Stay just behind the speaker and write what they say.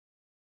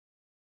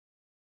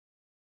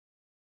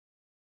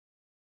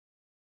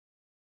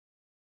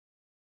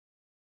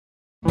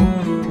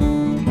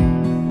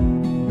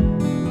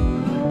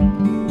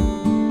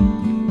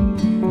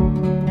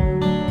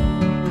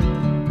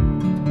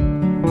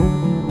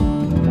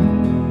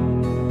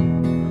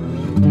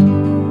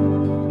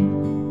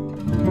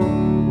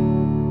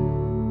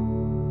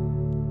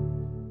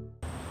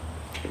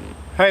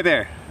Hi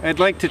there. I'd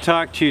like to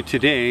talk to you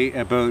today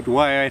about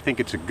why I think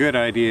it's a good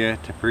idea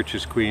to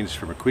purchase queens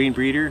from a queen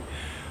breeder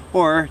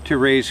or to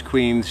raise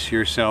queens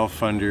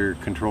yourself under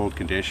controlled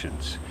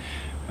conditions.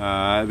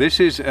 This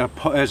is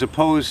as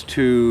opposed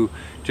to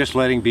just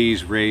letting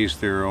bees raise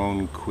their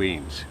own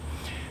queens.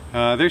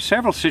 There's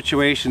several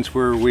situations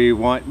where we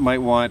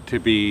might want to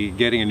be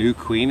getting a new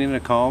queen in a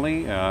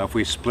colony, if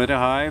we split a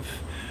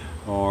hive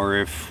or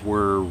if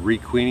we're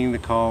requeening the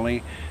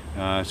colony.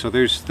 So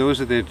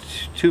those are the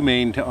two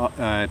main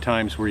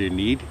times where you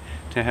need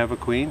to have a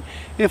queen.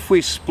 If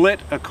we split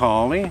a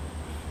colony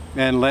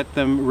and let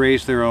them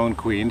raise their own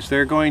queens,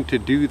 they're going to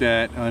do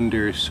that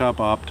under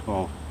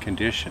suboptimal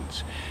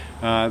conditions.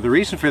 The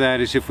reason for that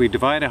is if we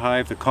divide a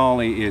hive, the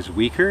colony is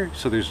weaker,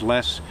 so there's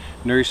less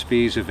nurse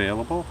bees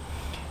available.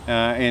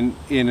 And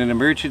in an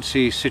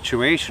emergency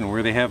situation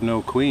where they have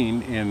no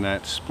queen in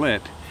that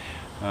split,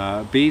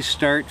 bees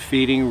start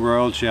feeding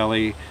royal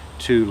jelly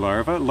to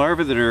larvae.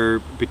 Larvae that are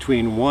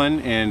between 1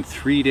 and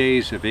 3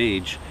 days of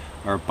age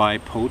are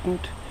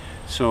bipotent.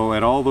 So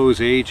at all those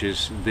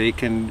ages they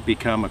can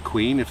become a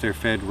queen if they're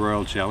fed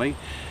royal jelly.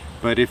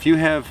 But if you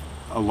have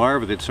a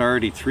larva that's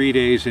already 3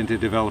 days into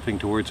developing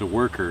towards a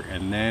worker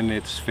and then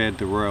it's fed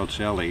the royal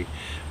jelly,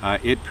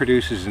 it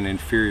produces an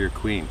inferior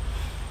queen.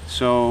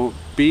 So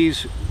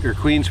bees, or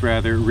queens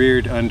rather,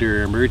 reared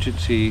under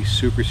emergency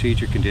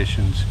supersedure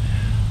conditions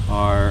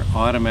are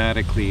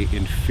automatically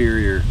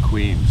inferior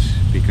queens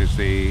because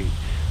the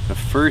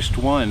first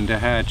one to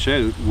hatch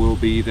out will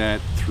be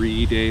that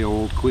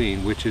 3-day-old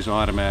queen, which is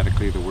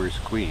automatically the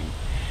worst queen.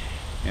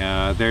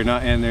 They're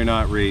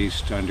not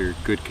raised under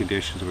good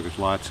conditions where there's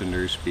lots of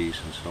nurse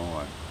bees and so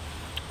on.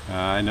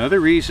 Another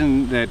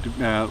reason that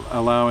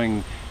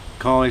allowing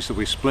colonies that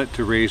we split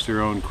to raise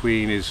their own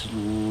queen is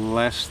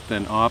less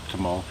than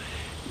optimal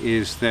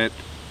is that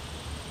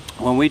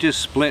when we just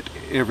split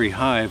every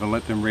hive and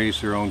let them raise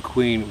their own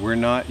queen, we're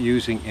not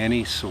using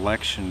any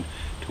selection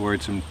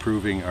towards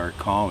improving our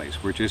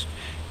colonies. We're just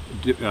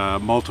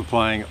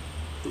multiplying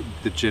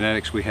the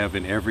genetics we have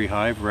in every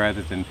hive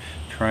rather than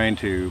trying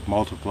to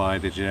multiply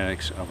the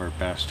genetics of our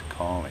best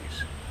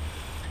colonies.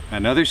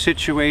 Another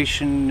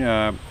situation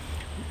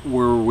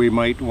where we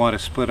might want to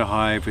split a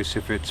hive is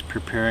if it's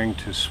preparing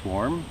to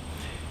swarm.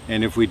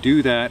 And if we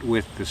do that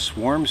with the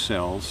swarm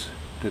cells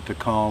that the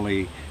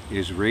colony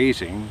is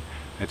raising,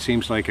 that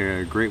seems like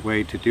a great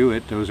way to do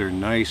it. Those are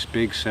nice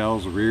big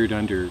cells reared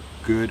under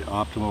good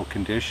optimal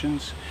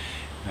conditions.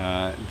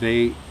 But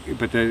the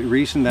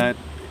reason that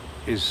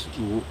is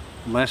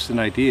less than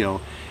ideal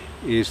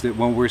is that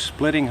when we're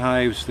splitting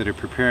hives that are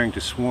preparing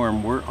to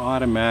swarm, we're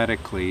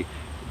automatically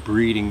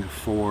breeding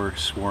for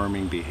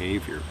swarming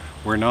behavior.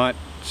 We're not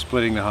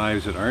splitting the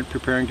hives that aren't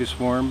preparing to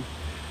swarm.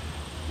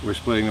 We're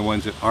splitting the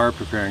ones that are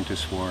preparing to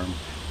swarm.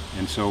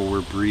 And so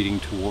we're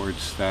breeding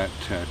towards that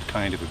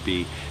kind of a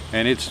bee.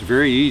 And it's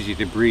very easy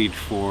to breed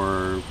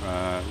for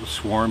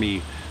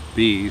swarmy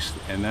bees,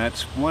 and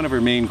that's one of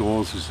our main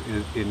goals is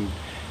in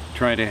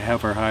trying to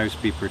have our hives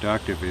be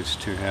productive, is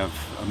to have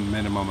a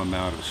minimum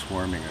amount of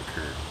swarming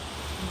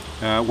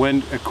occur.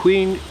 When a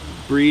queen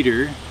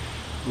breeder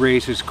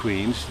raises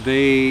queens,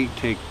 they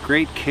take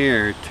great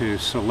care to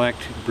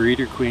select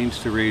breeder queens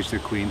to raise their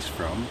queens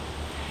from.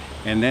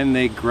 And then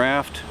they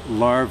graft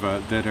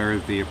larvae that are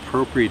the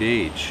appropriate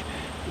age.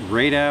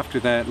 Right after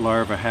that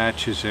larva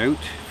hatches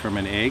out from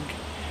an egg,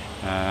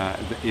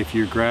 if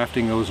you're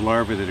grafting those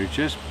larvae that are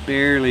just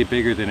barely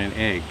bigger than an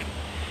egg,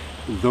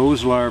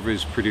 those larvae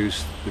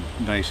produce the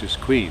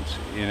nicest queens.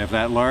 And if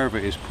that larva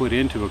is put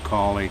into a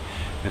colony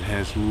that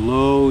has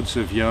loads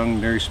of young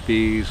nurse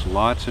bees,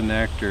 lots of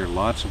nectar,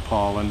 lots of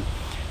pollen,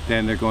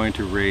 then they're going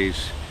to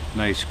raise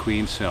nice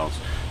queen cells.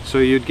 So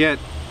you'd get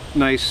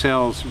nice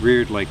cells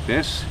reared like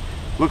this.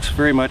 Looks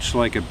very much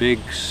like a big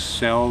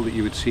cell that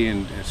you would see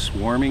in a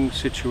swarming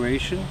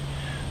situation.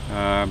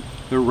 The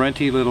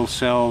runty little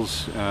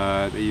cells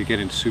that you get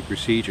in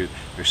supersedure,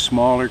 they're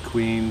smaller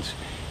queens,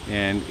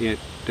 and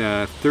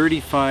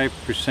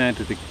 35%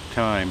 of the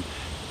time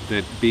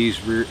that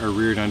bees are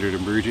reared under an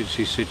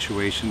emergency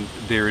situation,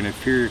 they're an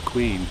inferior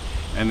queen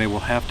and they will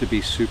have to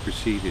be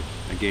superseded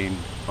again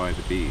by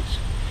the bees.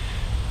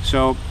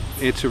 So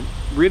it's a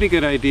really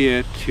good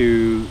idea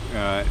to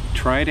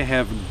try to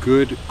have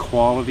good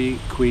quality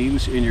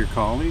queens in your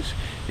colonies.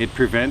 It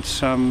prevents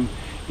some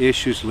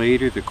issues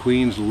later. The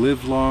queens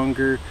live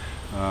longer.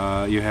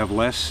 You have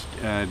less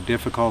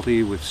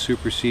difficulty with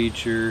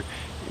supersedure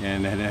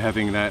and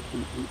having that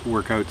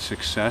work out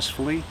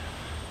successfully.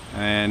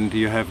 And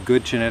you have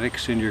good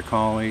genetics in your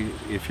colony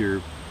if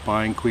you're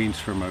buying queens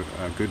from a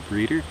good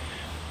breeder.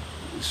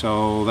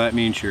 So that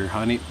means your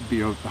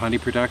honey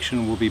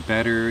production will be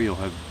better, you'll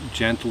have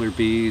gentler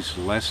bees,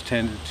 less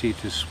tendency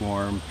to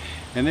swarm,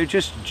 and they're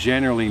just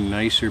generally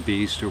nicer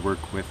bees to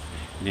work with,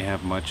 and you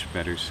have much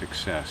better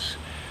success.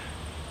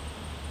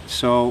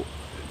 So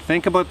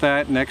think about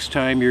that next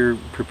time you're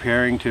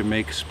preparing to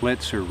make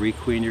splits or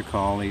requeen your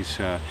colonies.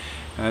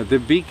 The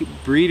bee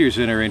breeders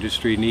in our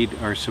industry need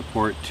our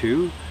support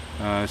too,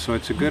 so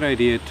it's a good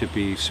idea to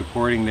be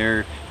supporting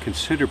their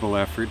considerable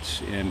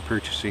efforts in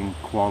purchasing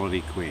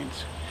quality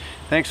queens.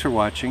 Thanks for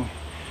watching.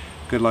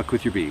 Good luck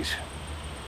with your bees.